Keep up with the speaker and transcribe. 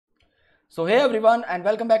So hey everyone and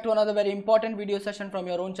welcome back to another very important video session from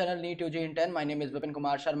your own channel NEET UG in 10. My name is Vipin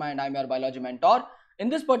Kumar Sharma and I am your biology mentor. In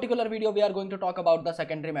this particular video we are going to talk about the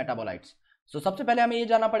secondary metabolites. So सबसे पहले हमें ये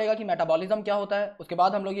जानना पड़ेगा कि metabolism क्या होता है, उसके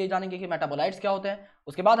बाद हम लोग ये जानेंगे कि मेटाबोलाइट्स क्या होते हैं,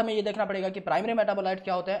 उसके बाद हमें ये देखना पड़ेगा कि प्राइमरी मेटाबोलाइट्स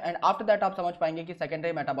क्या होते हैं एंड आफ्टर दैट आप समझ पाएंगे कि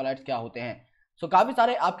सेकेंडरी मेटाबोलाइट्स क्या होते हैं. सो काफी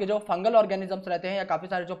सारे आपके जो फंगल ऑर्गेनिजम्स रहते हैं या काफी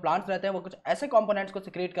सारे जो प्लांट्स रहते हैं वो कुछ ऐसे कंपोनेंट्स को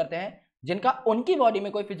सिक्रेट करते हैं जिनका उनकी बॉडी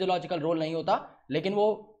में कोई फिजियोलॉजिकल रोल नहीं होता लेकिन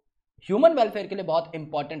वो ह्यूमन वेलफेयर के लिए बहुत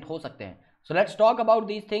इंपॉर्टेंट हो सकते हैं. So let's talk about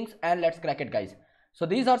these things and let's crack it guys. So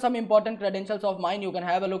these are some important credentials of mine. You can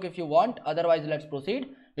have a look if you want. Otherwise, let's proceed.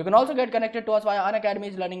 You can also get connected to us via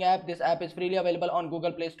Unacademy's learning app. This app is freely available on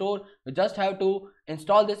Google Play Store. You just have to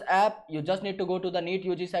install this app. You just need to go to the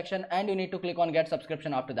NEET UG section and you need to click on get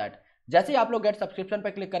subscription after that. जैसे ही आप लोग get subscription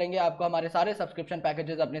पे click करेंगे आपको हमारे सारे subscription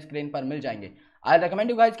packages अपने screen पर मिल जाएंगे. आई रिकमेंड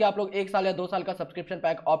यू गाइस कि आप लोग 1 साल या 2 साल का सब्सक्रिप्शन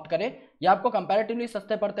पैक ऑप्ट करें. ये आपको कंपैरेटिवली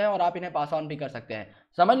सस्ते पड़ते हैं और आप इन्हें पास ऑन भी कर सकते हैं.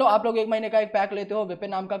 समझ लो आप लोग 1 महीने का एक पैक लेते हो, विपिन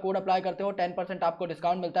नाम का कोड अप्लाई करते हो, 10% आपको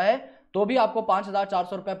डिस्काउंट मिलता है, तो भी आपको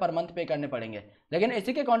 5,400 रुपए पर मंथ पे करने पड़ेंगे. लेकिन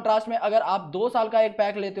इसी के कॉन्ट्रास्ट में अगर आप 2 साल का एक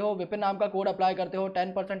पैक लेते हो, विपिन नाम का कोड अप्लाई करते हो,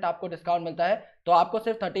 10% आपको डिस्काउंट मिलता है, तो आपको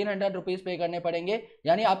सिर्फ 1300 रुपीज पे करने पड़ेंगे.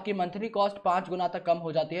 यानी आपकी मंथली कॉस्ट 5 गुना तक कम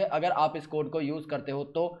हो जाती है अगर आप इस कोड को यूज करते हो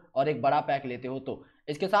तो, और एक बड़ा पैक लेते हो तो.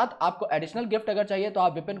 इसके साथ आपको एडिशनल गिफ्ट अगर चाहिए तो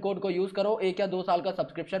आप विपिन कोड को यूज करो, 1 या 2 साल का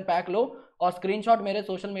सब्सक्रिप्शन पैक लो और स्क्रीनशॉट मेरे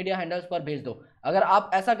सोशल मीडिया हैंडल्स पर भेज दो. अगर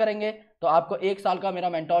आप ऐसा करेंगे तो आपको 1 साल का मेरा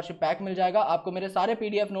मेंटोरशिप पैक मिल जाएगा. आपको मेरे सारे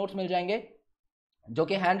पीडीएफ नोट्स मिल जाएंगे जो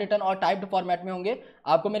कि हैंड रिटन और टाइप्ड फॉर्मेट में होंगे.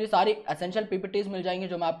 आपको मेरी सारी एसेंशियल पीपीटीज मिल जाएंगी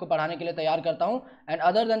जो मैं आपको पढ़ाने के लिए तैयार करता हूं. एंड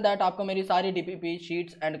अदर देन दैट आपको मेरी सारी DPP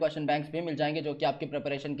sheets and question banks भी मिल जाएंगे जो कि आपकी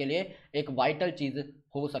प्रिपरेशन के लिए एक वाइटल चीज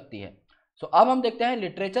हो सकती है. सो अब हम देखते हैं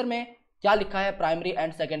लिटरेचर में क्या लिखा है प्राइमरी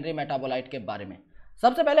एंड सेकेंडरी मेटाबोलाइट के बारे में.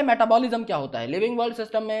 सबसे पहले मेटाबॉलिज्म क्या होता है. लिविंग वर्ल्ड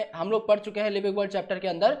सिस्टम में हम लोग पढ़ चुके हैं लिविंग वर्ल्ड चैप्टर के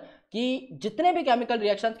अंदर कि जितने भी केमिकल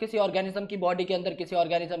रिएक्शंस किसी ऑर्गेनिज्म की बॉडी के अंदर, किसी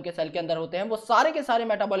ऑर्गेनिज्म के सेल के अंदर होते हैं, वो सारे के सारे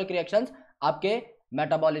मेटाबॉलिक रिएक्शंस आपके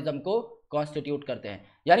मेटाबॉलिज्म को कॉन्स्टिट्यूट करते हैं.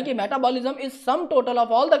 यानी कि metabolism is sum total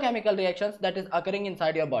of all the chemical reactions that is occurring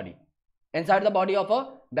inside your body, inside the body of a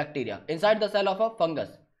bacteria, inside the cell of a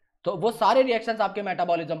fungus. तो वो सारे reactions आपके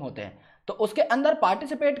मेटाबॉलिज्म होते हैं. तो उसके अंदर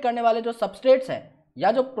पार्टिसिपेट करने वाले जो सबस्ट्रेट्स हैं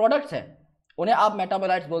या जो प्रोडक्ट्स हैं उन्हें आप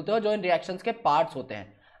मेटाबोलाइट्स बोलते हो, जो इन रिएक्शंस के पार्ट्स होते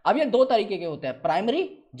हैं. अब ये 2 तरीके के होते हैं. प्राइमरी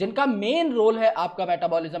जिनका मेन रोल है आपका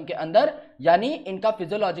मेटाबॉलिज्म के अंदर, यानी इनका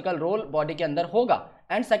फिजियोलॉजिकल रोल बॉडी के अंदर होगा.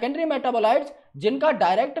 एंड सेकेंडरी मेटाबोलाइट्स जिनका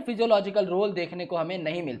डायरेक्ट फिजियोलॉजिकल रोल देखने को हमें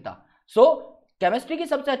नहीं मिलता. सो केमिस्ट्री की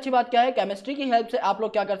सबसे अच्छी बात क्या है, केमिस्ट्री की हेल्प से आप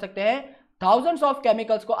लोग क्या कर सकते हैं, थाउजेंड्स ऑफ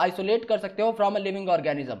केमिकल्स को आइसोलेट कर सकते हो फ्रॉम अ लिविंग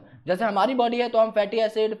ऑर्गेनिज्म. जैसे हमारी बॉडी है तो हम fatty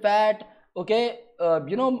acid, fat, okay,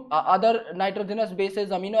 other nitrogenous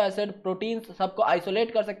bases, amino acid, proteins सबको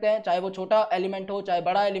आइसोलेट कर सकते हैं. चाहे वो छोटा एलिमेंट हो, चाहे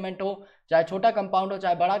बड़ा एलिमेंट हो, चाहे छोटा कंपाउंड हो,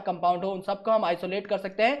 चाहे बड़ा कंपाउंड हो, उन सबको हम आइसोलेट कर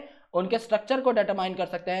सकते हैं, उनके स्ट्रक्चर को डिटरमाइन कर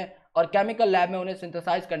सकते हैं और केमिकल लैब में उन्हें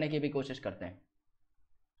सिंथेसाइज करने की भी कोशिश करते हैं.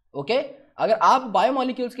 ओके अगर आप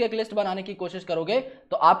बायोमोलिक्यूल्स की एक लिस्ट बनाने की कोशिश करोगे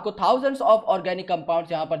तो आपको थाउजेंड्स ऑफ ऑर्गेनिक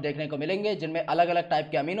कंपाउंड्स यहां पर देखने को मिलेंगे जिनमें अलग अलग टाइप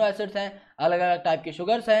के अमीनो एसिड्स हैं, अलग अलग टाइप की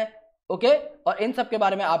शुगर्स हैं. ओके और इन सब के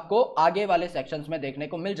बारे में आपको आगे वाले सेक्शंस में देखने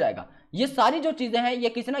को मिल जाएगा. ये सारी जो चीजें हैं ये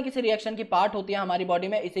किसी ना किसी रिएक्शन की पार्ट होती है हमारी बॉडी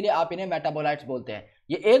में, इसीलिए आप इन्हें मेटाबोलाइट्स बोलते हैं.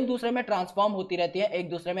 ये एक दूसरे में ट्रांसफॉर्म होती रहती है, एक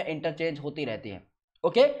दूसरे में इंटरचेंज होती रहती है.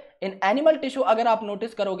 ओके इन एनिमल टिश्यू अगर आप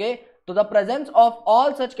नोटिस करोगे तो the presence of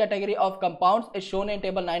all such category of compounds is shown in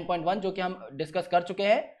table 9.1 जो कि हम डिस्कस कर चुके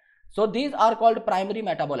हैं. So these are called primary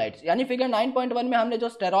metabolites. यानी फिगर 9.1 में हमने जो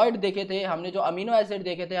स्टेरॉइड देखे थे, हमने जो अमीनो एसिड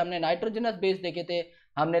देखे थे, हमने नाइट्रोजनस बेस देखे थे,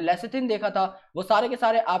 हमने लेसिथिन देखा था, वो सारे के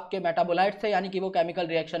सारे आपके मेटाबोलाइट्स थे. यानी कि वो केमिकल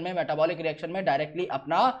रिएक्शन में, मेटाबॉलिक रिएक्शन में डायरेक्टली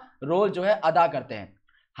अपना रोल जो है अदा करते हैं.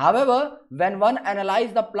 However, when one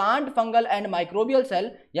analyze the plant, fungal and microbial cell,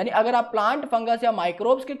 यानी अगर आप प्लांट, फंगस या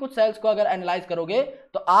माइक्रोब्स के कुछ सेल्स को अगर एनालाइज करोगे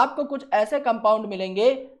तो आपको कुछ ऐसे कंपाउंड मिलेंगे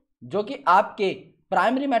जो कि आपके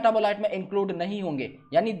प्राइमरी मेटाबोलाइट में इंक्लूड नहीं होंगे.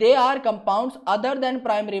 यानी they are compounds other than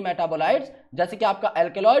primary metabolites, जैसे कि आपका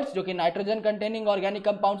एल्केलॉइड्स जो कि नाइट्रोजन कंटेनिंग ऑर्गेनिक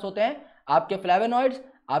कंपाउंड्स होते हैं, आपके फ्लेवोनॉइड्स,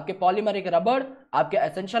 आपके पॉलीमरिक रबड़, आपके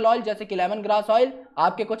एसेंशियल ऑयल जैसे कि लेमन ग्रास ऑयल,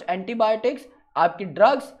 आपके कुछ एंटीबायोटिक्स, आपकी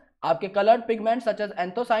ड्रग्स, आपके coloured pigments such as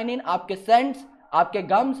anthocyanin, आपके सेंट्स, आपके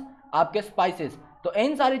गम्स, आपके स्पाइसेस. तो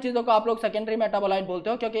इन सारी चीजों को आप लोग सेकेंडरी मेटाबोलाइट बोलते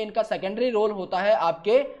हो क्योंकि इनका सेकेंडरी रोल होता है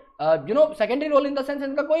आपके secondary role in the sense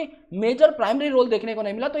इनका कोई मेजर प्राइमरी रोल देखने को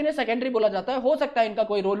नहीं मिला तो इन्हें सेकेंडरी बोला जाता है. हो सकता है इनका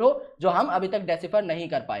कोई रोल हो जो हम अभी तक डेसिफर नहीं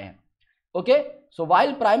कर पाए हैं. Okay so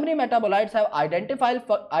while primary metabolites have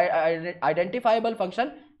identifiable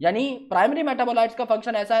function, यानी प्राइमरी मेटाबोलाइट्स का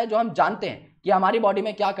फंक्शन ऐसा है जो हम जानते हैं कि हमारी बॉडी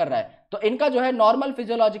में क्या कर रहा है, तो इनका जो है नॉर्मल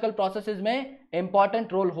फिजियोलॉजिकल प्रोसेसेस में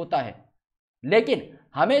इंपॉर्टेंट रोल होता है. लेकिन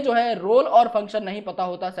हमें जो है रोल और फंक्शन नहीं पता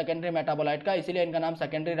होता सेकेंडरी मेटाबोलाइट का, इसीलिए इनका नाम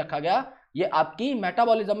सेकेंडरी रखा गया। ये आपकी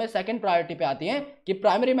मेटाबॉलिज्म में सेकंड प्रायोरिटी पे आती है कि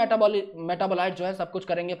प्राइमरी मेटाबोलाइट जो है सब कुछ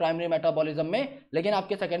करेंगे प्राइमरी मेटाबॉलिज्म में, लेकिन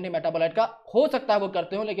आपके सेकेंडरी मेटाबोलाइट का हो सकता है वो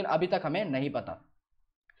करते हो, लेकिन अभी तक हमें नहीं पता।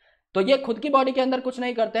 तो ये खुद की बॉडी के अंदर कुछ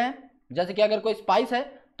नहीं करते हैं, जैसे कि अगर कोई स्पाइस है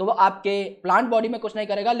तो वो आपके प्लांट बॉडी में कुछ नहीं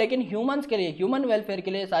करेगा, लेकिन ह्यूमंस के लिए, ह्यूमन वेलफेयर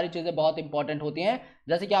के लिए सारी चीजें बहुत इंपॉर्टेंट होती हैं।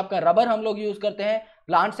 जैसे कि आपका रबर हम लोग यूज करते हैं,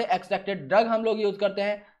 प्लांट से एक्सट्रैक्टेड ड्रग हम लोग यूज करते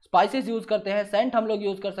हैं, स्पाइसेस यूज करते हैं, सेंट हम लोग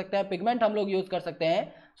यूज कर सकते हैं, पिगमेंट हम लोग यूज कर सकते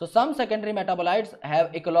हैं। सो सम secondary metabolites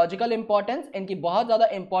have ecological importance, इनकी बहुत ज्यादा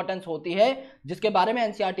इंपॉर्टेंस होती है, जिसके बारे में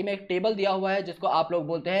एनसीईआरटी में एक टेबल दिया हुआ है जिसको आप लोग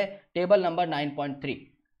बोलते हैं टेबल नंबर 9.3।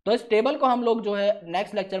 तो इस टेबल को हम लोग जो है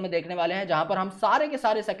नेक्स्ट लेक्चर में देखने वाले हैं, जहां पर हम सारे के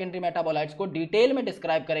सारे सेकेंडरी मेटाबोलाइट्स को डिटेल में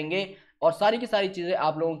डिस्क्राइब करेंगे और सारी की सारी चीजें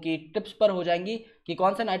आप लोगों की टिप्स पर हो जाएंगी कि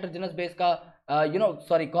कौन से नाइट्रोजनस बेस का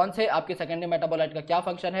कौन से आपके सेकेंडरी मेटाबोलाइट का क्या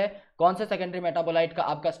फंक्शन है, कौन से सेकेंडरी मेटाबोलाइट का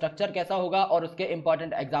आपका स्ट्रक्चर कैसा होगा और उसके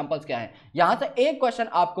इंपॉर्टेंट एग्जांपल्स क्या हैं। यहां से एक क्वेश्चन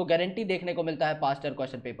आपको गारंटी देखने को मिलता है पास्ट ईयर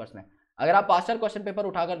क्वेश्चन पेपर्स में। अगर आप पास्ट ईयर क्वेश्चन पेपर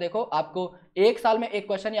उठाकर देखो, आपको एक साल में एक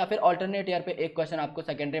क्वेश्चन या फिर ऑल्टरनेट ईयर पे एक क्वेश्चन आपको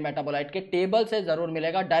सेकेंडरी मेटाबोलाइट के टेबल से जरूर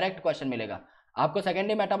मिलेगा, डायरेक्ट क्वेश्चन मिलेगा। आपको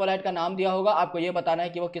सेकेंडरी मेटाबोलाइट का नाम दिया होगा, आपको यह बताना है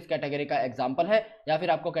कि वो किस कैटेगरी का एग्जांपल है, या फिर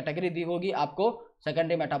आपको कैटेगरी दी होगी, आपको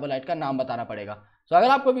सेकेंडरी मेटाबोलाइट का नाम बताना पड़ेगा। सो अगर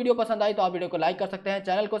आपको वीडियो पसंद आई तो आप वीडियो को लाइक कर सकते हैं,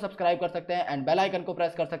 चैनल को सब्सक्राइब कर सकते हैं एंड बेल आइकन को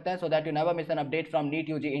प्रेस कर सकते हैं, so that you never miss an update from NEET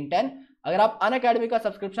UG इन 10। अगर आप अनअकैडमी का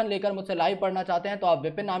सब्सक्रिप्शन लेकर मुझसे लाइव पढ़ना चाहते हैं तो आप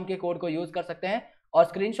विपिन नाम के कोड को यूज कर सकते हैं और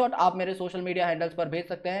स्क्रीनशॉट आप मेरे सोशल मीडिया हैंडल्स पर भेज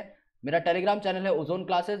सकते हैं। मेरा टेलीग्राम चैनल है ozone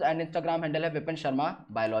classes and Instagram handle है विपिन शर्मा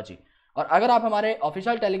बायोलॉजी। और अगर आप हमारे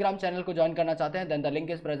ऑफिशियल टेलीग्राम चैनल को ज्वाइन करना चाहते हैं then the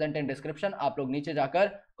link is present in description. आप लोग नीचे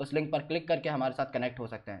जाकर उस लिंक पर क्लिक करके हमारे साथ कनेक्ट हो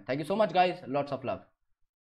सकते हैं। Thank you so much guys, lots of love.